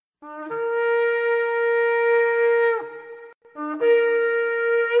For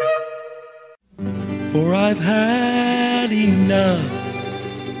I've had enough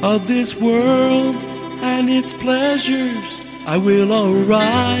of this world and its pleasures. I will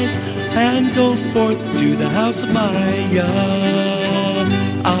arise and go forth to the house of my Yah.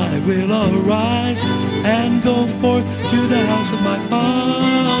 I will arise and go forth to the house of my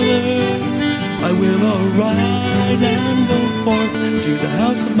Father. I will arise and go forth to the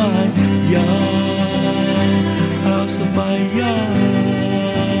house of my Yah. House of my Yah.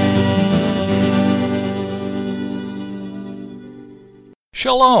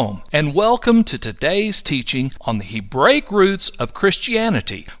 Shalom, and welcome to today's teaching on the Hebraic roots of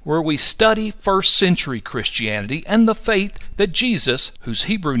Christianity, where we study first century Christianity and the faith that Jesus, whose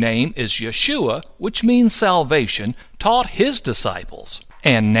Hebrew name is Yeshua, which means salvation, taught his disciples.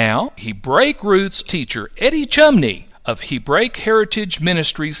 And now, Hebraic roots teacher Eddie Chumney of Hebraic Heritage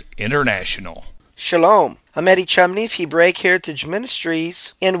Ministries International. Shalom. I'm Eddie Chumney of Hebraic Heritage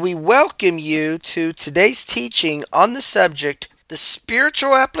Ministries, and we welcome you to today's teaching on the subject, the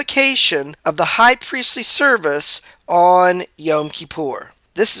spiritual application of the high priestly service on Yom Kippur.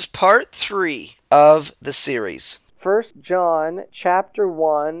 This is part 3 of the series. 1 John chapter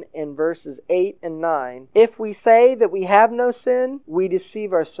 1 and verses 8 and 9. If we say that we have no sin, we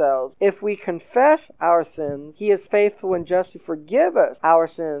deceive ourselves. If we confess our sins, he is faithful and just to forgive us our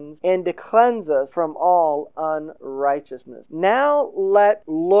sins and to cleanse us from all unrighteousness. Now let's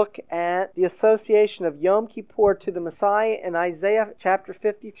look at the association of Yom Kippur to the Messiah in Isaiah chapter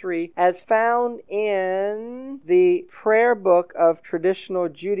 53 as found in the prayer book of traditional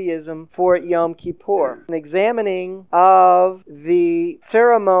Judaism for Yom Kippur. Examining of the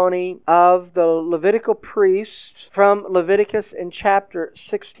ceremony of the Levitical priests from Leviticus in chapter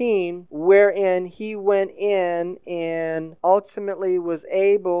 16, wherein he went in and ultimately was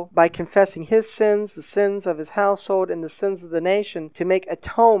able, by confessing his sins, the sins of his household, and the sins of the nation, to make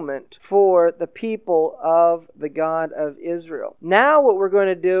atonement for the people of the God of Israel. Now what we're going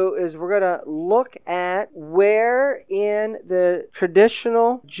to do is we're going to look at where in the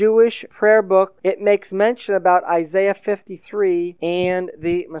traditional Jewish prayer book it makes mention about Isaiah 53 and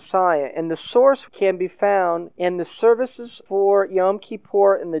the Messiah. And the source can be found in the services for Yom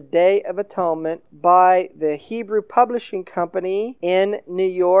Kippur in the Day of Atonement by the Hebrew Publishing Company in New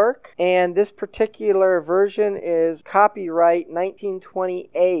York, and this particular version is copyright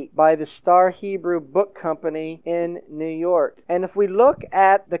 1928 by the Star Hebrew Book Company in New York. And if we look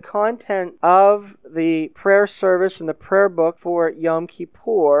at the content of the prayer service in the prayer book for Yom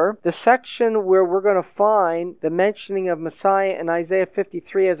Kippur, the section where we're going to find the mentioning of Messiah in Isaiah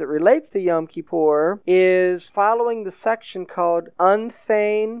 53 as it relates to Yom Kippur is following the section called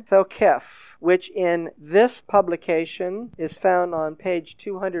Unthein Thokef, which in this publication is found on page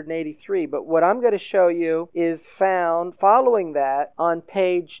 283. But what I'm going to show you is found following that on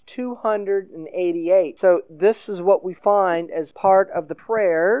page 288. So this is what we find as part of the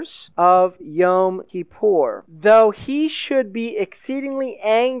prayers of Yom Kippur. Though he should be exceedingly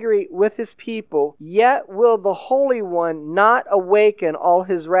angry with his people, yet will the Holy One not awaken all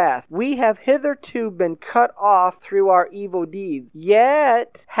his wrath. We have hitherto been cut off through our evil deeds.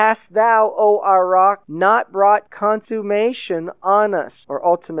 Yet hast thou, O our rock, not brought consummation on us, or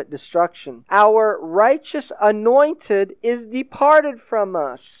ultimate destruction. Our righteous anointed is departed from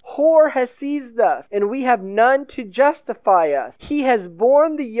us. Horror has seized us, and we have none to justify us. He has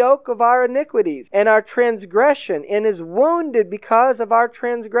borne the yoke of our iniquities and our transgression, and is wounded because of our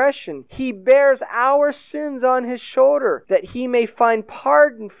transgression. He bears our sins on his shoulder, that he may find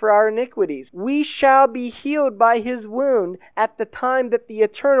pardon for our iniquities. We shall be healed by his wound at the time that the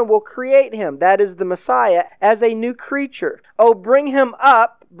Eternal will create him, that is the Messiah, as a new creature. Oh, bring him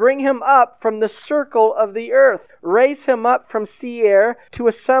up from the circle of the earth. Raise him up from Seir to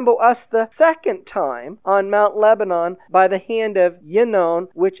assemble us the second time on Mount Lebanon by the hand of Yinon,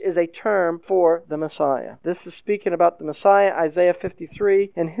 which is a term for the Messiah. This is speaking about the Messiah, Isaiah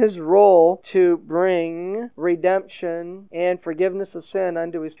 53, and his role to bring redemption and forgiveness of sin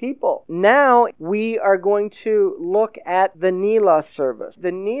unto his people. Now we are going to look at the Neilah service. The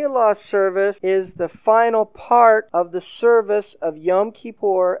Neilah service is the final part of the service of Yom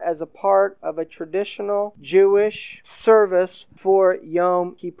Kippur as a part of a traditional Jewish service for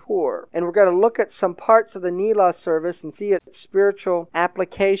Yom Kippur. And we're going to look at some parts of the Neilah service and see its spiritual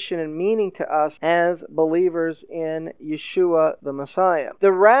application and meaning to us as believers in Yeshua the Messiah.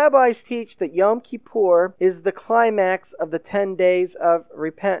 The rabbis teach that Yom Kippur is the climax of the 10 days of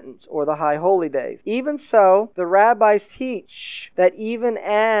repentance, or the High Holy Days. Even so, the rabbis teach that even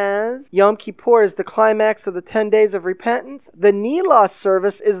as Yom Kippur is the climax of the 10 days of repentance, the Neilah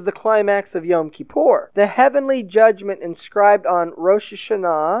service is the climax of Yom Kippur. The heavenly judgment inscribed on Rosh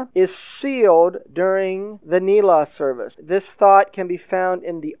Hashanah is sealed during the Neilah service. This thought can be found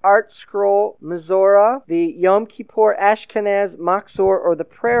in the Art Scroll Mizorah, the Yom Kippur Ashkenaz Machzor, or the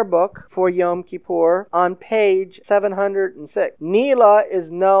prayer book for Yom Kippur, on page 706. Neilah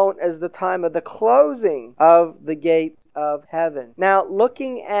is known as the time of the closing of the gate of heaven. Now,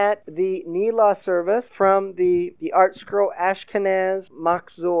 looking at the Neilah service from the Art Scroll Ashkenaz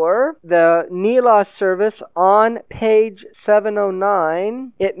Machzor, the Neilah service on page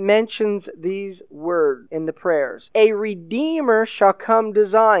 709, it mentions these words in the prayers. A Redeemer shall come to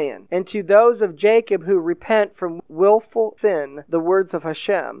Zion, and to those of Jacob who repent from willful sin, the words of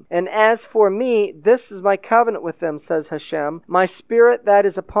Hashem. And as for me, this is my covenant with them, says Hashem. My spirit that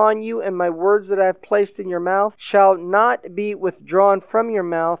is upon you and my words that I have placed in your mouth shall not be withdrawn from your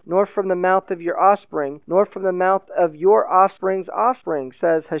mouth, nor from the mouth of your offspring, nor from the mouth of your offspring's offspring,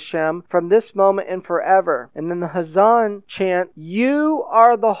 says Hashem, from this moment and forever. And then the Hazan chant, you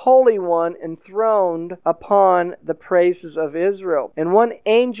are the Holy One enthroned upon the praises of Israel. And one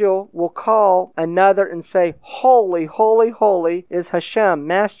angel will call another and say, holy, holy, holy is Hashem,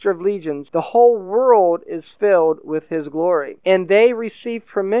 Master of legions. The whole world is filled with His glory. And they receive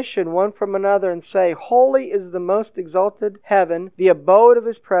permission one from another and say, holy is the most exalted heaven, the abode of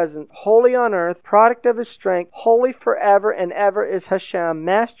His presence, holy on earth, product of His strength, holy forever and ever is Hashem,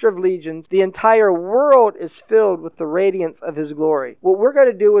 Master of legions. The entire world is filled with the radiance of His glory. What we're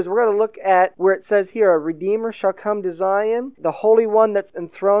going to do is we're going to look at where it says here, a Redeemer shall come to Zion, the Holy One that's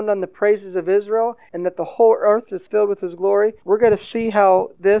enthroned on the praises of Israel, and that the whole earth is filled with His glory. We're going to see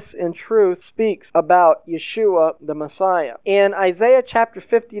how this in truth speaks about Yeshua the Messiah. In Isaiah chapter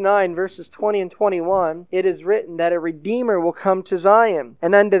 59 verses 20 and 21, it is written that a Redeemer will come to Zion,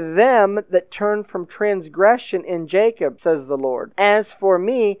 and unto them that turn from transgression in Jacob, says the Lord. As for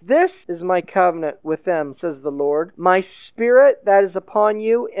me, this is my covenant with them, says the Lord. My spirit that is upon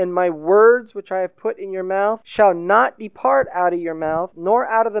you, and my words which I have put in your mouth, shall not depart out of your mouth, nor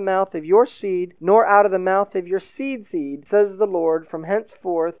out of the mouth of your seed, nor out of the mouth of your seed, says the Lord, from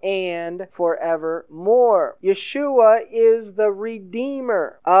henceforth and forevermore. Yeshua is the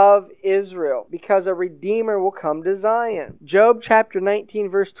Redeemer of Israel, because a Redeemer will come to Zion. Job chapter 19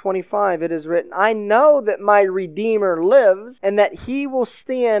 verse 25, it is written, I know that my Redeemer lives, and that He will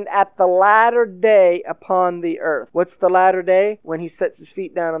stand at the latter day upon the earth. What's the latter day? When He sets His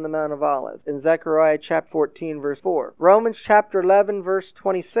feet down on the Mount of Olives. In Zechariah chapter 14 verse 4. Romans chapter 11 verse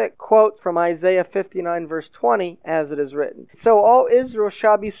 26 quotes from Isaiah 59 verse 20, as it is written. So all Israel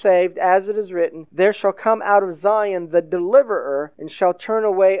shall be saved, as it is written, there shall come out of Zion the deliverer, and shall turn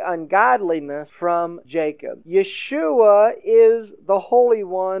away ungodliness from Jacob. Yeshua is the Holy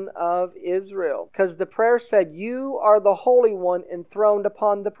One of Israel, because the prayer said, you are the Holy One enthroned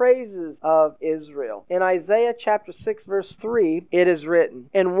upon the praises of Israel. In Isaiah chapter 6 verse 3, it is written,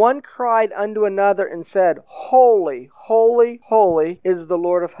 and one cried unto another and said, holy, holy, holy is the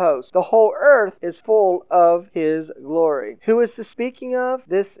Lord of hosts. The whole earth is full of His glory. Who is this speaking of?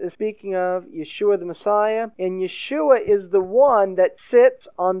 This is speaking of Yeshua the Messiah, and Yeshua is the one that sits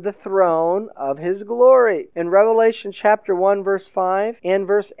on the throne of His glory. In Revelation chapter 1 verse 5 and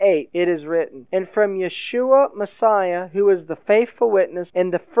verse 8, it is written, and from Yeshua Messiah, who is the faithful witness,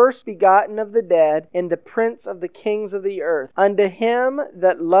 and the first begotten of the dead, and the prince of the kings of the earth, unto Him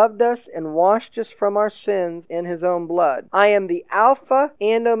that loved us and washed us from our sins in His own blood. I am the Alpha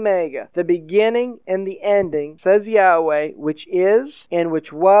and Omega, the beginning and the ending, says Yahweh, which is, and which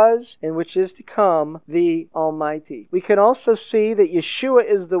was, and which is to come, the Almighty. We can also see that Yeshua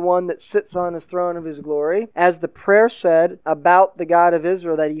is the one that sits on His throne of His glory. As the prayer said about the God of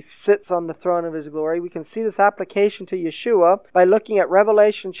Israel, that He sits on the throne of His glory, we can see this application to Yeshua by looking at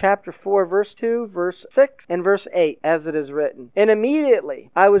Revelation chapter 4 verse 2, verse 6, and verse 8, as it is written. And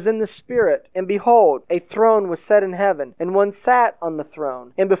immediately I was in the Spirit, and behold, a throne was set in heaven, heaven, and one sat on the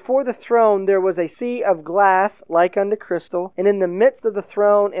throne. And before the throne there was a sea of glass like unto crystal, and in the midst of the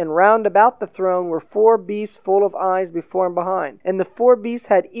throne and round about the throne were 4 beasts full of eyes before and behind. And the 4 beasts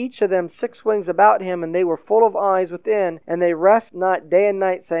had each of them 6 wings about him, and they were full of eyes within, and they rest not day and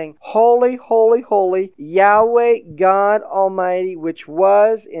night, saying, Holy, holy, holy, Yahweh God Almighty, which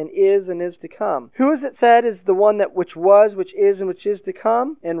was and is to come. Who is it said is the one that which was, which is, and which is to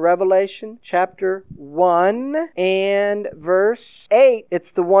come? In Revelation chapter 1 and verse 8, it's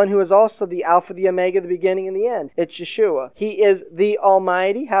the one who is also the Alpha, the Omega, the beginning and the end. It's Yeshua. He is the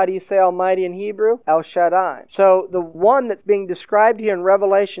Almighty. How do you say Almighty in Hebrew? El Shaddai. So the one that's being described here in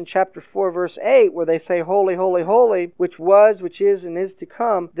Revelation chapter 4 verse 8, where they say, Holy, holy, holy, which was, which is, and is to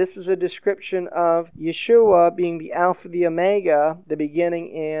come, this is a description of Yeshua being the Alpha, the Omega, the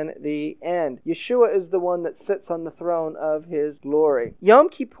beginning and the end. Yeshua is the one that sits on the throne of His glory. Yom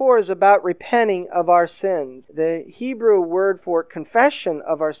Kippur is about repenting of our sins. The Hebrew word for confession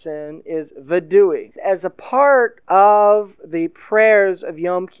of our sin is vidui. As a part of the prayers of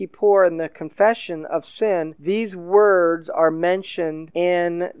Yom Kippur and the confession of sin, these words are mentioned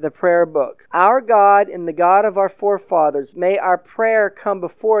in the prayer book. Our God and the God of our forefathers, may our prayer come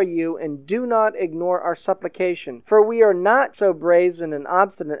before you, and do not ignore our supplication. For we are not so brazen and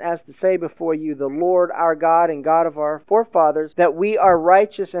obstinate as to say before you, the Lord our God and God of our forefathers, that we are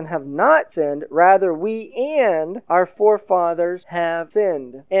righteous and have not sinned. Rather, we and our forefathers have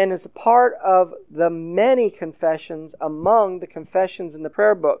sinned. And as a part of the many confessions among the confessions in the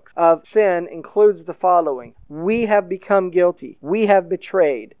prayer book of sin includes the following. We have become guilty. We have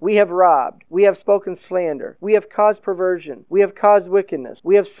betrayed. We have robbed. We have spoken slander. We have caused perversion. We have caused wickedness.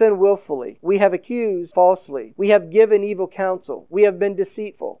 We have sinned willfully. We have accused falsely. We have given evil counsel. We have been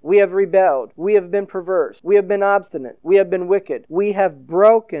deceitful. We have rebelled. We have been perverse. We have been obstinate. We have been wicked. We have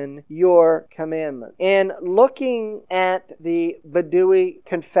broken your commandments. And looking at the Vidui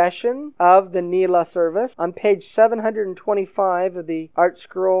confession of the Nila service on page 725 of the Art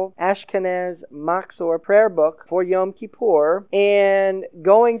Scroll Ashkenaz Machzor prayer book for Yom Kippur, and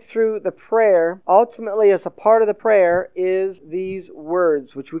going through the prayer, ultimately as a part of the prayer is these words,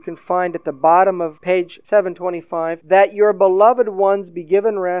 which we can find at the bottom of page 725, that your beloved ones be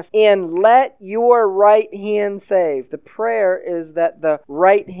given rest, and let your right hand save. The prayer is that the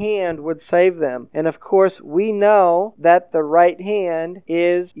right hand would save them. And of course, we know that the right hand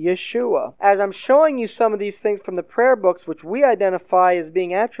is Yeshua. As I'm showing you some of these things from the prayer books, which we identify as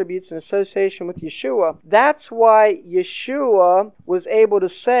being attributes in association with Yeshua, that's why Yeshua was able to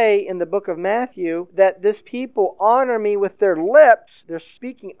say in the book of Matthew that this people honor me with their lips. They're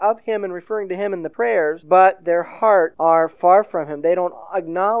speaking of Him and referring to Him in the prayers, but their heart are far from Him. They don't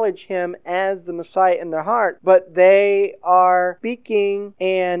acknowledge Him as the Messiah in their heart, but they are speaking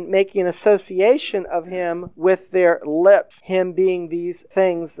and making an association of Him with their lips, Him being these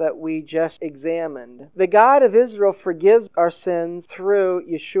things that we just examined. The God of Israel forgives our sins through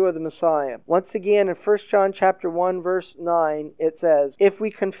Yeshua the Messiah. Once again, in 1 John chapter 1 verse 9, it says, if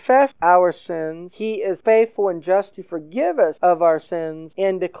we confess our sins, He is faithful and just to forgive us of our sins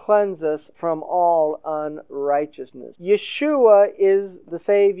and to cleanse us from all unrighteousness. Yeshua is the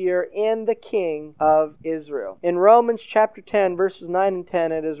Savior and the King of Israel. In Romans chapter 10 verses 9 and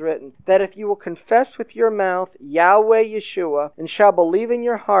 10 it is written that if you will confess with your mouth Yahweh Yeshua and shall believe in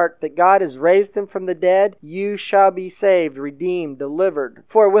your heart that God has raised Him from the dead, you shall be saved, redeemed, delivered.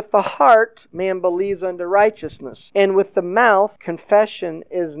 For with the heart man believes unto righteousness, and with the mouth confession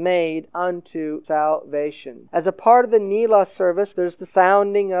is made unto salvation. As a part of the Nila service, there's the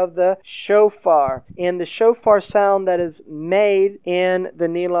sounding of the shofar. And the shofar sound that is made in the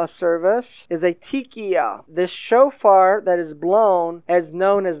Nila service is a tikiah. This shofar that is blown is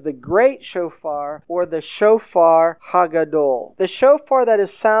known as the great shofar or the shofar hagadol. The shofar that is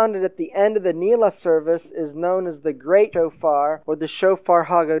sounded at the end of the Nila service is known as the great shofar or the shofar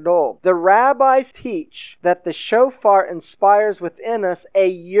hagadol. The rabbis teach that the shofar inspires within us a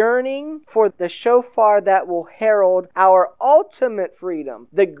yearning for the shofar that will herald our ultimate freedom,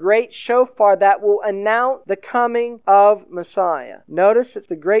 the great shofar that will announce the coming of Messiah. Notice it's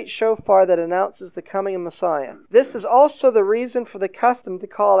the great shofar that announces the coming of Messiah. This is also the reason for the custom to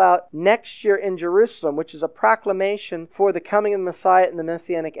call out next year in Jerusalem, which is a proclamation for before the coming of the Messiah in the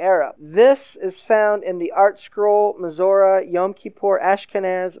Messianic era. This is found in the Art Scroll, Masorah, Yom Kippur,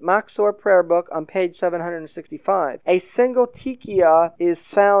 Ashkenaz, Machzor Prayer Book on page 765. A single Tekiah is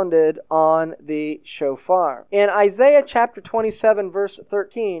sounded on the shofar. In Isaiah chapter 27 verse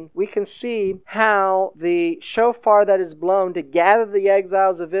 13, we can see how the shofar that is blown to gather the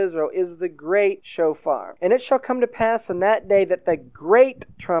exiles of Israel is the great shofar. And it shall come to pass in that day that the great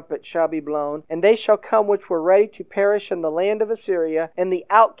trumpet shall be blown, and they shall come which were ready to perish in the land of Assyria, and the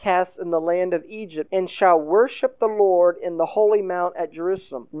outcasts in the land of Egypt, and shall worship the Lord in the holy mount at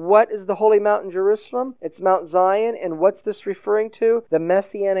Jerusalem. What is the holy mount in Jerusalem? It's Mount Zion, and what's this referring to? The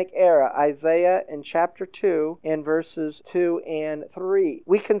Messianic era, Isaiah in chapter 2 and verses 2 and 3.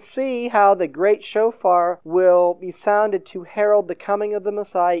 We can see how the great shofar will be sounded to herald the coming of the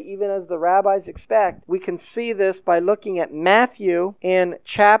Messiah, even as the rabbis expect. We can see this by looking at Matthew in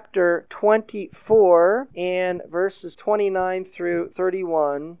chapter 24 and verses 29 through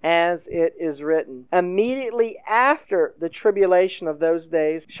 31, as it is written. Immediately after the tribulation of those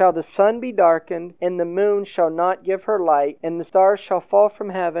days shall the sun be darkened, and the moon shall not give her light, and the stars shall fall from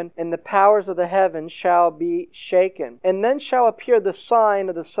heaven, and the powers of the heavens shall be shaken. And then shall appear the sign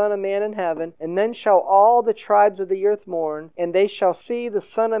of the Son of Man in heaven, and then shall all the tribes of the earth mourn, and they shall see the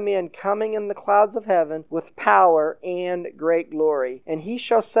Son of Man coming in the clouds of heaven with power and great glory. And he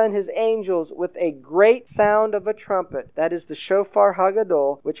shall send his angels with a great sound of a trumpet, that is the shofar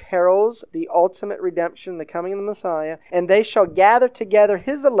Hagadol, which heralds the ultimate redemption, the coming of the Messiah, and they shall gather together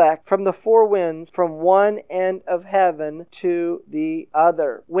his elect from the four winds, from one end of heaven to the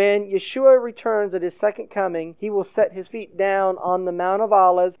other. When Yeshua returns at his second coming, he will set his feet down on the Mount of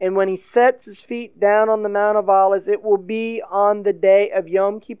Olives, and when he sets his feet down on the Mount of Olives, it will be on the day of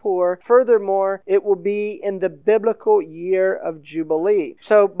Yom Kippur. Furthermore, it will be in the biblical year of Jubilee.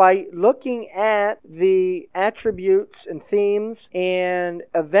 So by looking at the attributes and themes and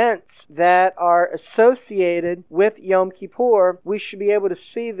events that are associated with Yom Kippur, we should be able to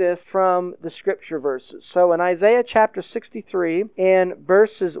see this from the scripture verses. So in Isaiah chapter 63 and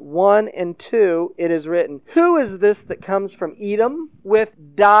verses 1 and 2, it is written, "Who is this that comes from Edom with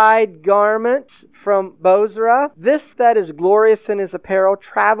dyed garments from Bozrah? This that is glorious in his apparel,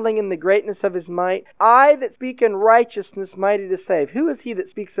 traveling in the greatness of his might. I that speak in righteousness, mighty to save." Who is he that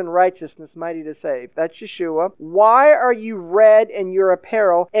speaks in righteousness, mighty to save? That's Yeshua. "Why are you red in your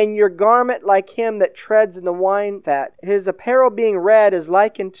apparel, and your garment like him that treads in the wine fat?" His apparel being red is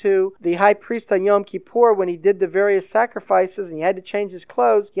likened to the high priest on Yom Kippur when he did the various sacrifices and he had to change his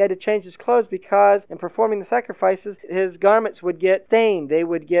clothes. He had to change his clothes because in performing the sacrifices, his garments would get stained. They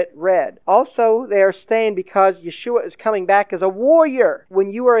would get red. Also, they are stained because Yeshua is coming back as a warrior. When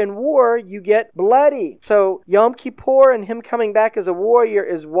you are in war, you get bloody. So Yom Kippur and him coming back as a warrior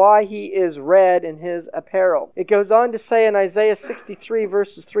is why he is red in his apparel. It goes on to say in Isaiah 63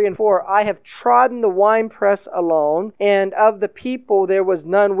 verses 3 and 4, "I have trodden the winepress alone, and of the people there was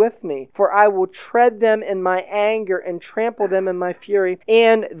none with me. For I will tread them in my anger and trample them in my fury,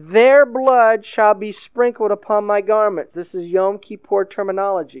 and their blood shall be sprinkled upon my garments." This is Yom Kippur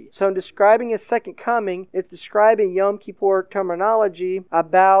terminology. So in describing his second coming, it's describing Yom Kippur terminology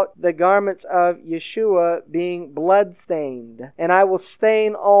about the garments of Yeshua being blood-stained. "And I will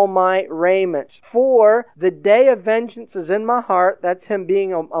stain all my raiments. For the day of vengeance is in my heart," that's him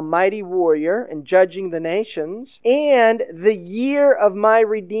being a mighty warrior and judging the nations, "and the year of my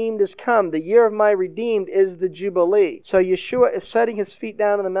redeemed is come." The year of my redeemed is the Jubilee. So Yeshua is setting his feet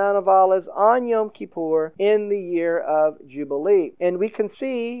down on the Mount of Olives on Yom Kippur in the year of Jubilee. And we can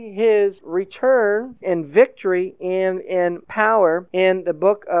see his return in victory and in power in the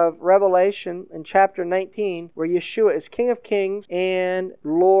book of Revelation in chapter 19, where Yeshua is King of Kings and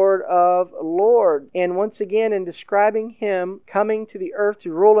Lord of Lords. And once again, in describing him coming to the earth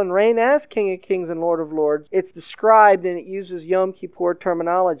to rule and reign as King of Kings and Lord of Lords, it's described and it uses Yom Kippur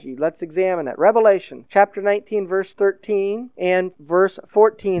terminology. Let's examine it. Revelation chapter 19 verse 13 and verse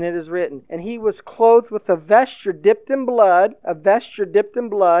 14, it is written, "And he was clothed with a vesture dipped in blood,"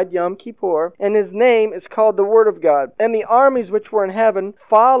 Yom Kippur, "and his name is called the Word of God. And the armies which were in heaven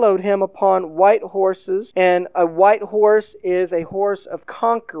followed him upon white horses," and a white horse is a horse of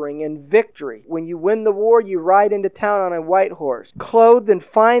conquering and victory. When you win the war, you ride into town on a white horse. "Clothed in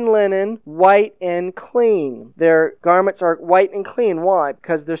fine linen, white and clean." Their garments are white and clean. Why?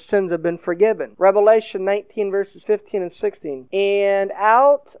 Because their sins have been forgiven. Revelation 19 verses 15 and 16. "And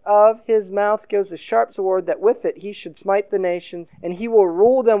out of his mouth goes a sharp sword, that with it he should smite the nations, and he will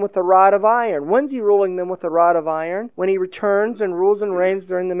rule them with a rod of iron. iron. When's he ruling them with a rod of iron? When he returns and rules and reigns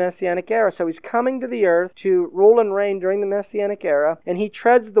during the Messianic era. So he's coming to the earth to rule and reign during the Messianic era, and he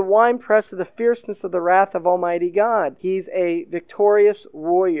treads the winepress of the fierceness of the wrath of Almighty God. He's a victorious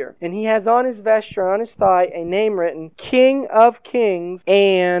warrior, and he has on his vesture, on his thigh, a name written, King of Kings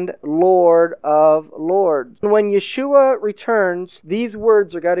and Lord of Lords. And when Yeshua returns, these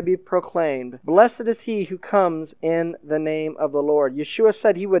words are got to be proclaimed. Blessed is he who comes in the name of the Lord. Yeshua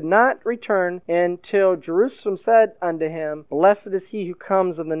said he would not return until Jerusalem said unto him, Blessed is he who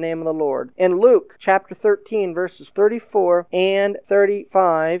comes in the name of the Lord. In Luke chapter 13, verses 34 and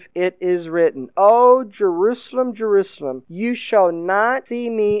 35, it is written, O Jerusalem, Jerusalem, you shall not see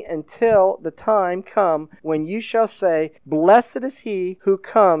me until the time come when you shall say, Blessed is he who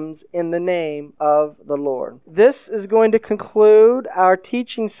comes in the name of the Lord. This is going to conclude our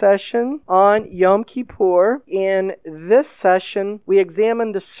teaching session on Yom Kippur. In this session, we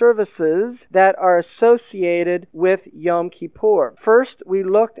examined the services that are associated with Yom Kippur. First, we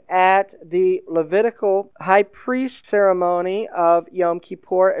looked at the Levitical high priest ceremony of Yom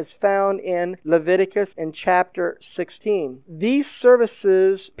Kippur as found in Leviticus in chapter 16. These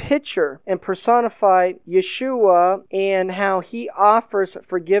services picture and personify Yeshua and how he offers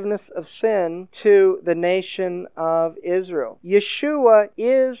forgiveness of sin to the nation of Israel. Yeshua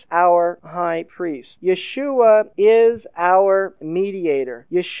is our high priest. Yeshua is our mediator.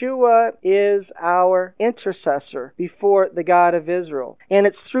 Yeshua is our intercessor before the God of Israel. And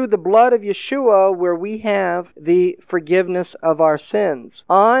it's through the blood of Yeshua where we have the forgiveness of our sins.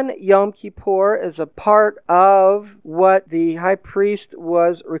 On Yom Kippur, as a part of what the high priest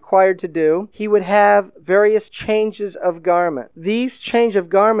was required to do, he would have various changes of garment. These change of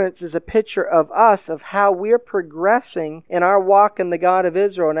garments is a picture of us, of how we're progressing in our walk in the God of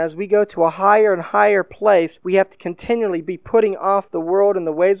Israel. And as we go to a higher and higher place, we have to continually be putting off the world and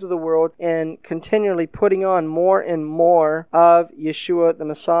the ways of the world and continually putting on more and more of Yeshua the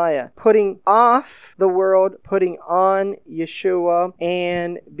Messiah. Putting off the world, putting on Yeshua,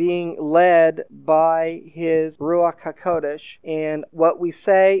 and being led by his Ruach HaKodesh and what we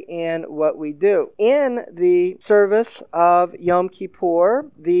say and what we do. In the service of Yom Kippur,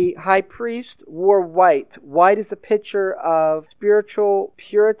 the high priest wore white. White is a picture of spiritual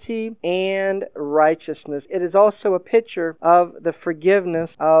purity and righteousness. It is also a picture of the forgiveness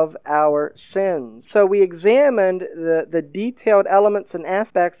of our sins. So we examined the detailed elements and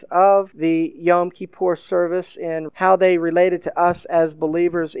aspects of the Yom Kippur service and how they related to us as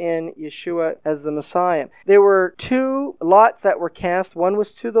believers in Yeshua as the Messiah. There were two lots that were cast. One was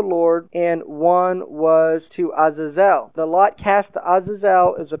to the Lord and one was to Azazel. The lot cast to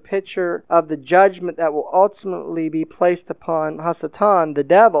Azazel is a picture of the judgment that will ultimately be placed upon Hasatan, the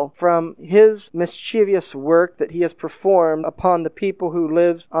devil, from his mischievous work that he has performed upon the people who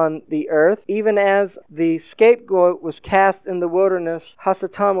live on the earth. Even as the scapegoat was cast in the wilderness,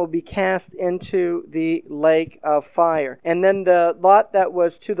 Hasatan will be cast into the lake of fire. And then the lot that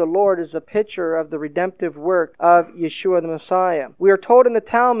was to the Lord is a picture of the redemptive work of Yeshua the Messiah. We are told in the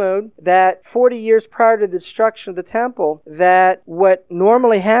Talmud that 40 years prior to the destruction of the temple, that what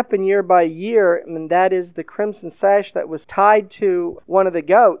normally happened year by year, and that is the crimson sash that was tied to one of the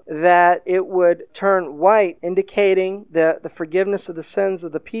goats, that it would turn white, indicating the forgiveness of the sins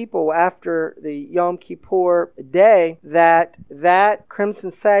of the people after the Yom Kippur day, that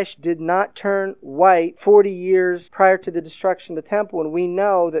crimson sash did not turn white 40 years prior to the destruction of the temple. And we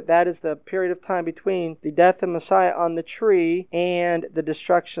know that that is the period of time between the death of Messiah on the tree and the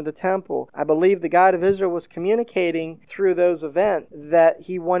destruction of the temple. I believe the God of Israel was communicating through those events that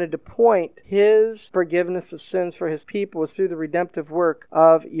he wanted to point his forgiveness of sins for his people was through the redemptive work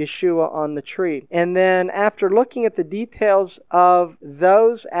of Yeshua on the tree. And then after looking at the details of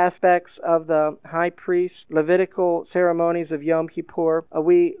those aspects of the high priest Levitical ceremonies of Yom Kippur,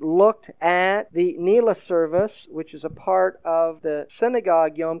 we looked at the Nila service, which is a part of the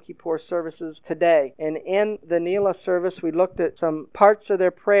synagogue Yom Kippur services today. And in the Nila service, we looked at some parts of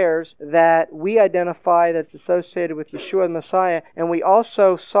their prayers that we identify that's associated with Yeshua the Messiah. And we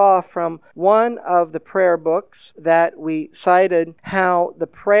also saw from one of the prayer books that we cited how the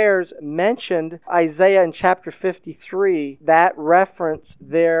prayers mentioned Isaiah in chapter 53. That reference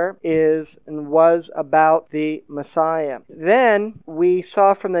there is and was about the Messiah. Then we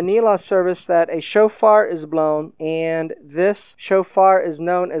saw from the Nila service that a shofar is blown, and this shofar is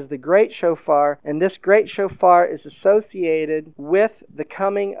known as the Great Shofar, and this Great Shofar is associated with the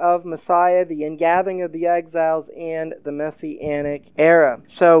coming of Messiah, the ingathering of the exiles, and the Messianic era.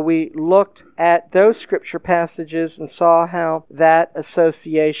 So we looked at those scripture passages and saw how that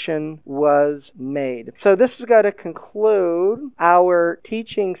association was made. So this is going to conclude our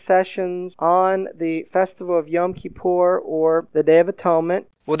teaching sessions on the festival of Yom Kippur, or the Day of Atonement.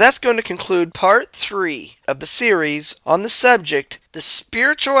 Well, that's going to conclude part 3 of the series on the subject, the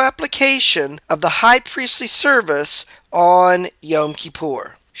spiritual application of the high priestly service on Yom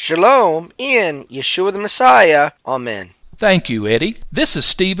Kippur. Shalom in Yeshua the Messiah. Amen. Thank you, Eddie. This is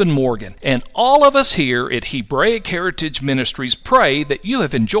Stephen Morgan, and all of us here at Hebraic Heritage Ministries pray that you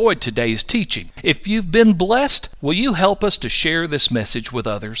have enjoyed today's teaching. If you've been blessed, will you help us to share this message with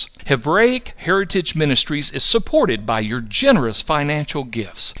others? Hebraic Heritage Ministries is supported by your generous financial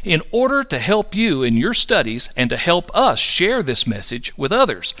gifts. In order to help you in your studies and to help us share this message with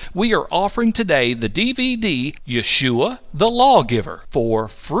others, we are offering today the DVD Yeshua the Lawgiver for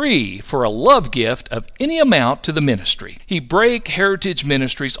free for a love gift of any amount to the ministry. Hebraic Heritage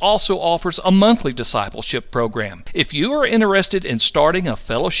Ministries also offers a monthly discipleship program. If you are interested in starting a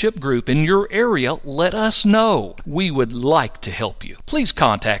fellowship group in your area, let us know. We would like to help you. Please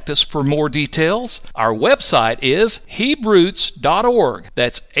contact us for more details. Our website is Hebroots.org.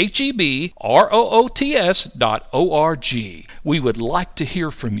 That's Hebroots.org. We would like to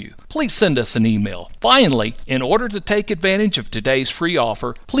hear from you. Please send us an email. Finally, in order to take advantage of today's free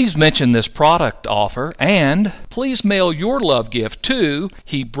offer, please mention this product offer, and please mail your love gift to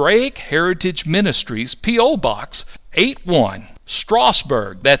Hebraic Heritage Ministries, P.O. Box 81,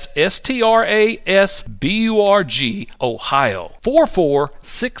 Strasburg, that's Strasburg, Ohio,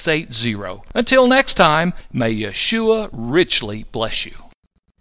 44680. Until next time, may Yeshua richly bless you.